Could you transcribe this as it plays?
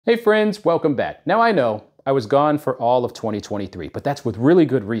Hey friends, welcome back. Now I know I was gone for all of 2023, but that's with really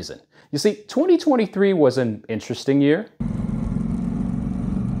good reason. You see, 2023 was an interesting year.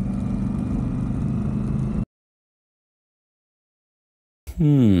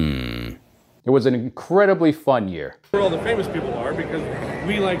 It was an incredibly fun year. Where all the famous people are, because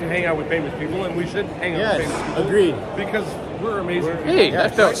we like to hang out with famous people, and we should hang out with famous people. Agreed. Because we're amazing people. Hey,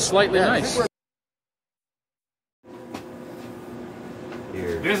 that felt slightly nice.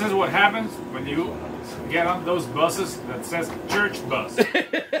 This is what happens when you get on those buses that says church bus. This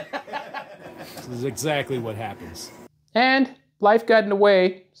is exactly what happens. And life got in the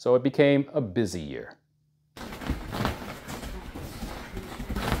way, so it became a busy year.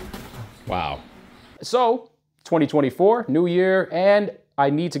 Wow. So, 2024, new year, and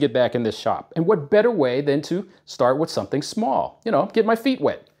I need to get back in this shop. And what better way than to start with something small? You know, get my feet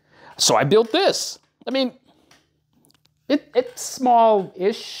wet. So I built this. I mean, it's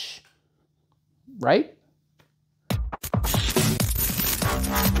small-ish, right?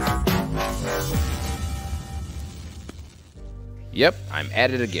 Yep, I'm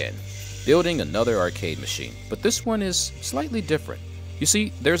at it again, building another arcade machine, but this one is slightly different. You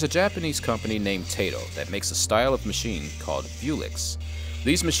see, there's a Japanese company named Taito that makes a style of machine called Vewlix.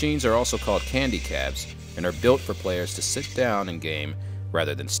 These machines are also called candy cabs and are built for players to sit down and game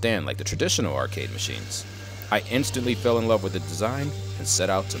rather than stand like the traditional arcade machines. I instantly fell in love with the design and set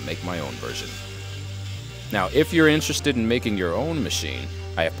out to make my own version. Now, if you're interested in making your own machine,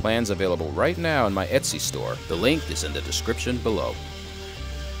 I have plans available right now in my Etsy store. The link is in the description below.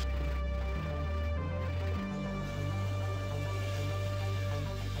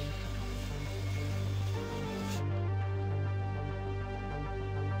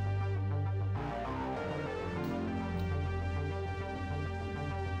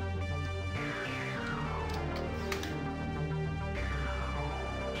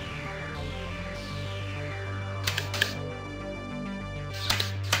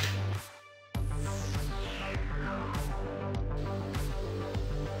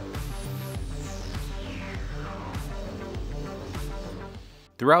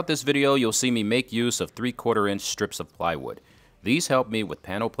 Throughout this video, you'll see me make use of 3/4 inch strips of plywood. These help me with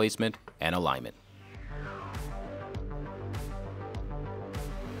panel placement and alignment.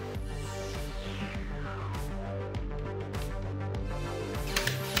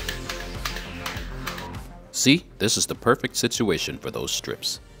 See, this is the perfect situation for those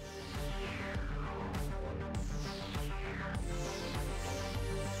strips.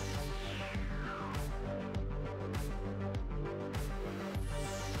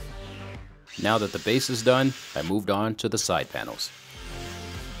 Now that the base is done, I moved on to the side panels.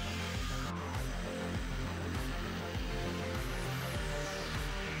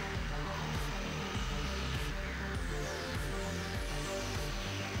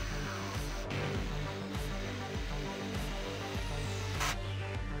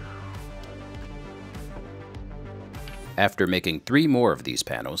 After making 3 more of these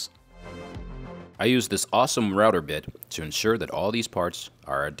panels, I use this awesome router bit to ensure that all these parts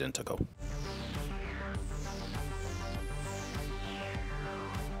are identical.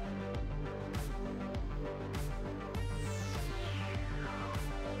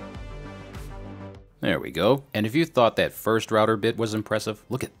 There we go. And if you thought that first router bit was impressive,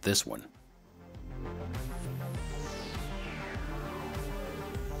 look at this one.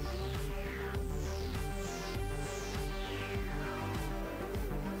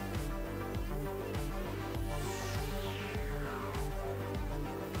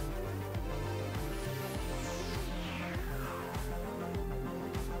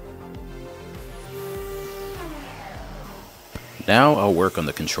 Now I'll work on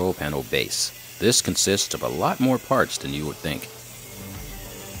the control panel base. This consists of a lot more parts than you would think.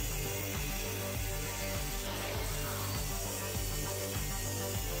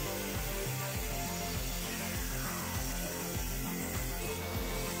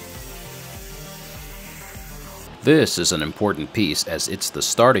 This is an important piece as it's the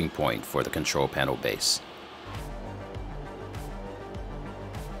starting point for the control panel base.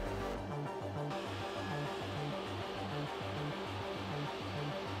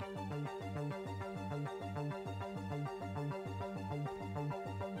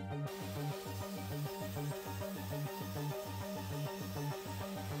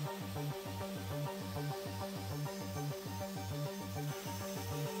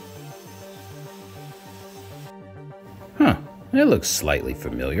 It looks slightly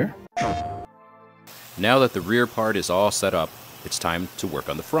familiar. Now that the rear part is all set up, it's time to work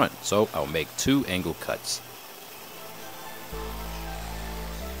on the front, so I'll make 2 angle cuts.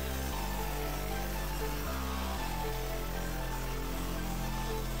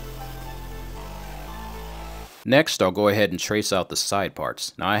 Next, I'll go ahead and trace out the side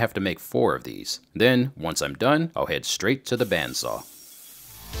parts. Now I have to make 4 of these. Then, once I'm done, I'll head straight to the bandsaw.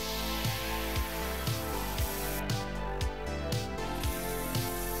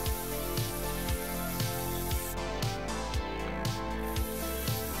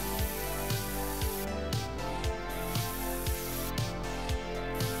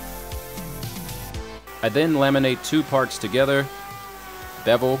 I then laminate 2 parts together,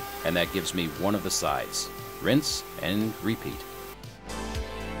 bevel, and that gives me one of the sides. Rinse and repeat.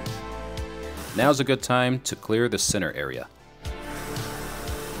 Now's a good time to clear the center area.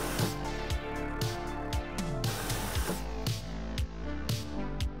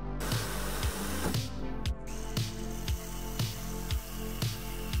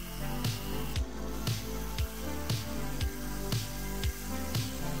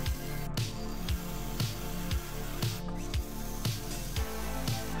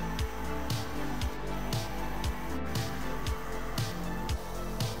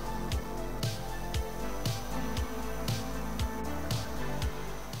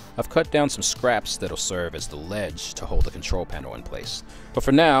 I've cut down some scraps that'll serve as the ledge to hold the control panel in place. But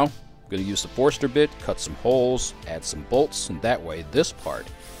for now, I'm going to use the Forster bit, cut some holes, add some bolts, and that way this part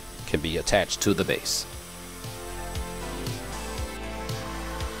can be attached to the base.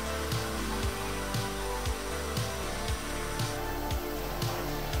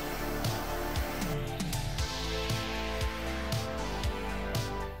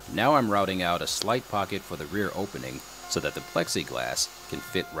 Now I'm routing out a slight pocket for the rear opening so that the plexiglass can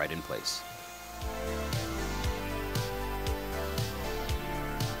fit right in place.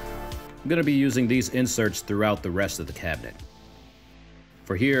 I'm going to be using these inserts throughout the rest of the cabinet.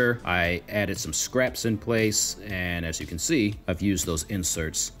 For here, I added some scraps in place, and as you can see, I've used those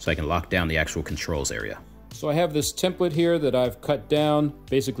inserts so I can lock down the actual controls area. So I have this template here that I've cut down.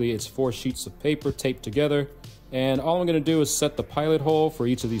 Basically, it's 4 sheets of paper taped together. And all I'm going to do is set the pilot hole for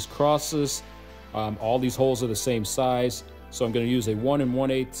each of these crosses. All these holes are the same size, so I'm going to use a 1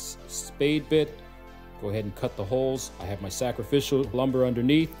 1/8 spade bit. Go ahead and cut the holes. I have my sacrificial lumber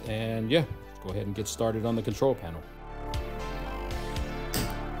underneath, and yeah, go ahead and get started on the control panel.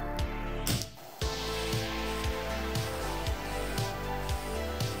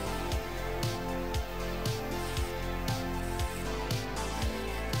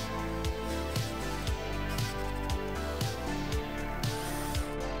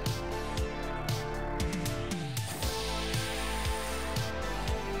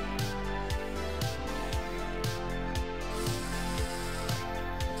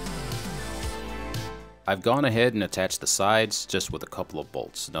 I've gone ahead and attached the sides just with a couple of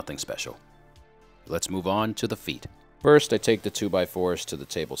bolts, nothing special. Let's move on to the feet. First, I take the 2x4s to the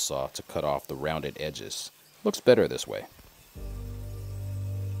table saw to cut off the rounded edges. Looks better this way.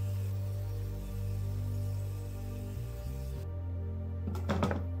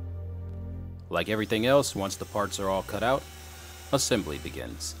 Like everything else, once the parts are all cut out, assembly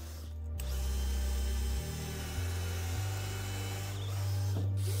begins.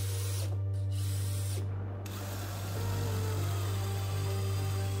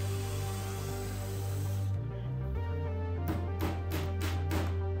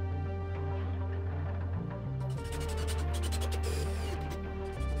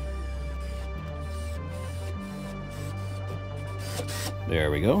 There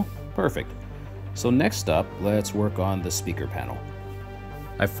we go. Perfect. So next up, let's work on the speaker panel.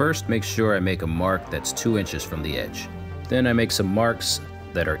 I first make sure I make a mark that's 2 inches from the edge. Then I make some marks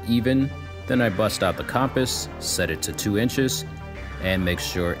that are even. Then I bust out the compass, set it to 2 inches, and make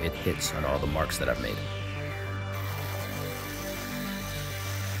sure it hits on all the marks that I've made.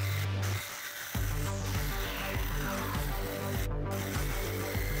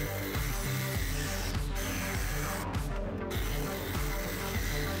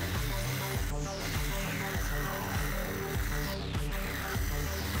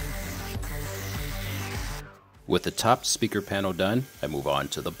 With the top speaker panel done, I move on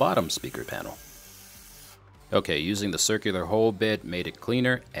to the bottom speaker panel. Okay, using the circular hole bit made it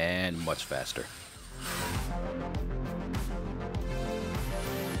cleaner and much faster.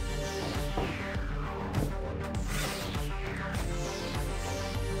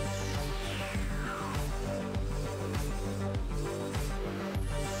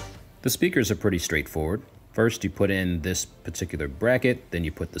 The speakers are pretty straightforward. First, you put in this particular bracket, then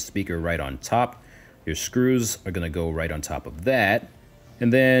you put the speaker right on top. Your screws are going to go right on top of that.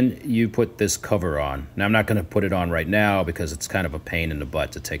 And then you put this cover on. Now, I'm not going to put it on right now because it's kind of a pain in the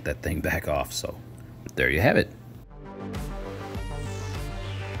butt to take that thing back off. So there you have it.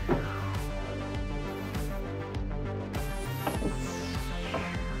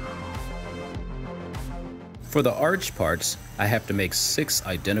 For the arch parts, I have to make 6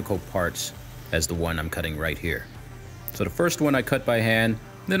 identical parts as the one I'm cutting right here. So the first one I cut by hand,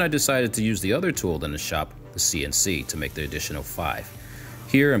 then I decided to use the other tool in the shop, the CNC, to make the additional 5.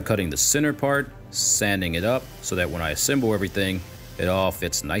 Here I'm cutting the center part, sanding it up so that when I assemble everything, it all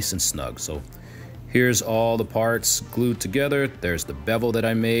fits nice and snug. So here's all the parts glued together. There's the bevel that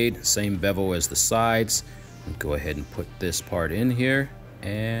I made, same bevel as the sides. Go ahead and put this part in here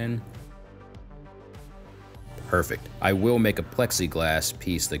and perfect. I will make a plexiglass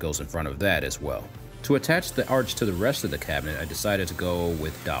piece that goes in front of that as well. To attach the arch to the rest of the cabinet, I decided to go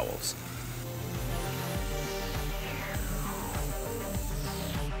with dowels.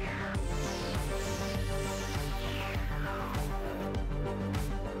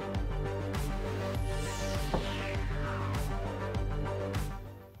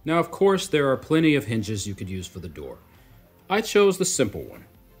 Now, of course, there are plenty of hinges you could use for the door. I chose the simple one,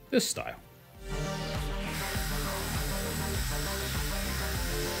 this style.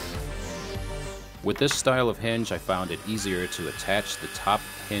 With this style of hinge, I found it easier to attach the top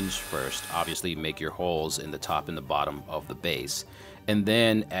hinge first, obviously make your holes in the top and the bottom of the base, and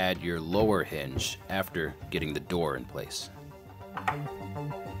then add your lower hinge after getting the door in place.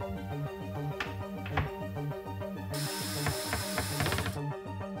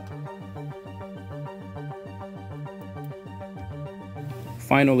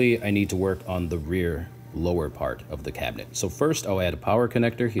 Finally, I need to work on the rear lower part of the cabinet. So first I'll add a power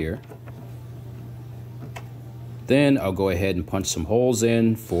connector here. Then I'll go ahead and punch some holes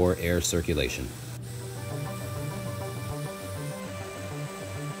in for air circulation.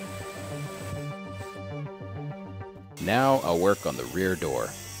 Now I'll work on the rear door.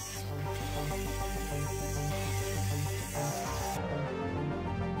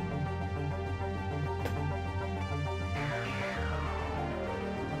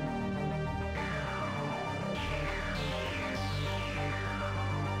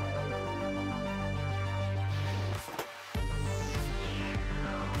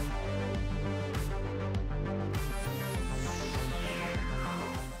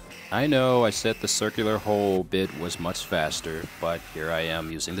 I know I said the circular hole bit was much faster, but here I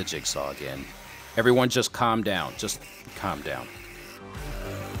am using the jigsaw again. Everyone just calm down, just calm down.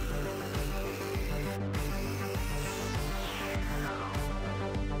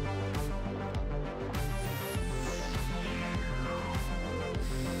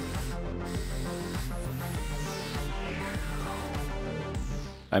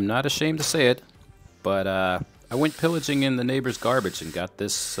 I'm not ashamed to say it, but I went pillaging in the neighbor's garbage and got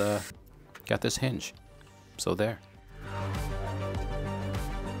this hinge. So there.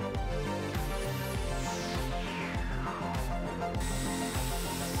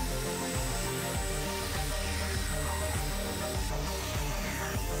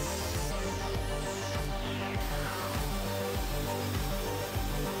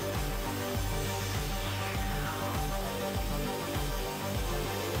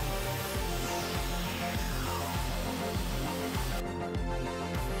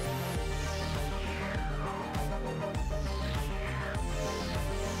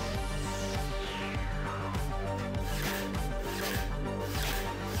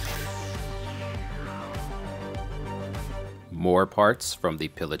 More parts from the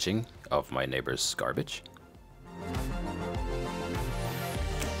pillaging of my neighbor's garbage.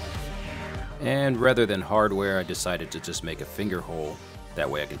 And rather than hardware, I decided to just make a finger hole. That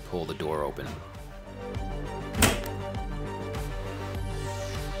way I can pull the door open.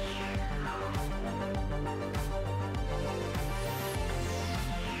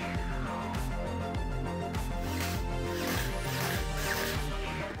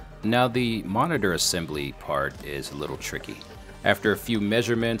 Now the monitor assembly part is a little tricky. After a few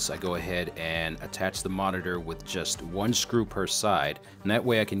measurements, I go ahead and attach the monitor with just one screw per side, and that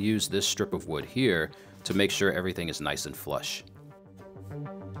way I can use this strip of wood here to make sure everything is nice and flush.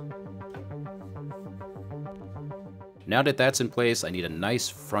 Now that that's in place, I need a nice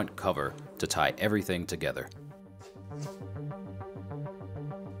front cover to tie everything together.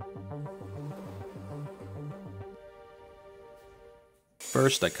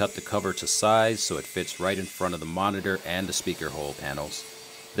 First, I cut the cover to size so it fits right in front of the monitor and the speaker hole panels.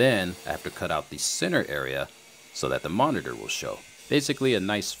 Then, I have to cut out the center area so that the monitor will show. Basically, a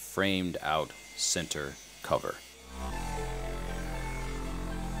nice framed out center cover.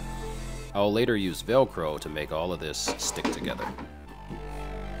 I'll later use Velcro to make all of this stick together.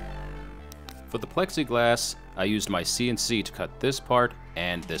 For the plexiglass, I used my CNC to cut this part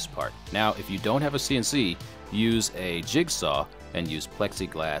and this part. Now, if you don't have a CNC, use a jigsaw and use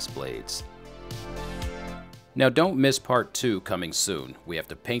plexiglass blades. Now don't miss part 2 coming soon. We have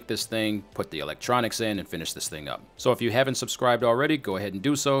to paint this thing, put the electronics in, and finish this thing up. So if you haven't subscribed already, go ahead and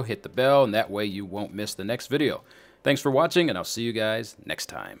do so, hit the bell, and that way you won't miss the next video. Thanks for watching, and I'll see you guys next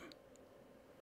time.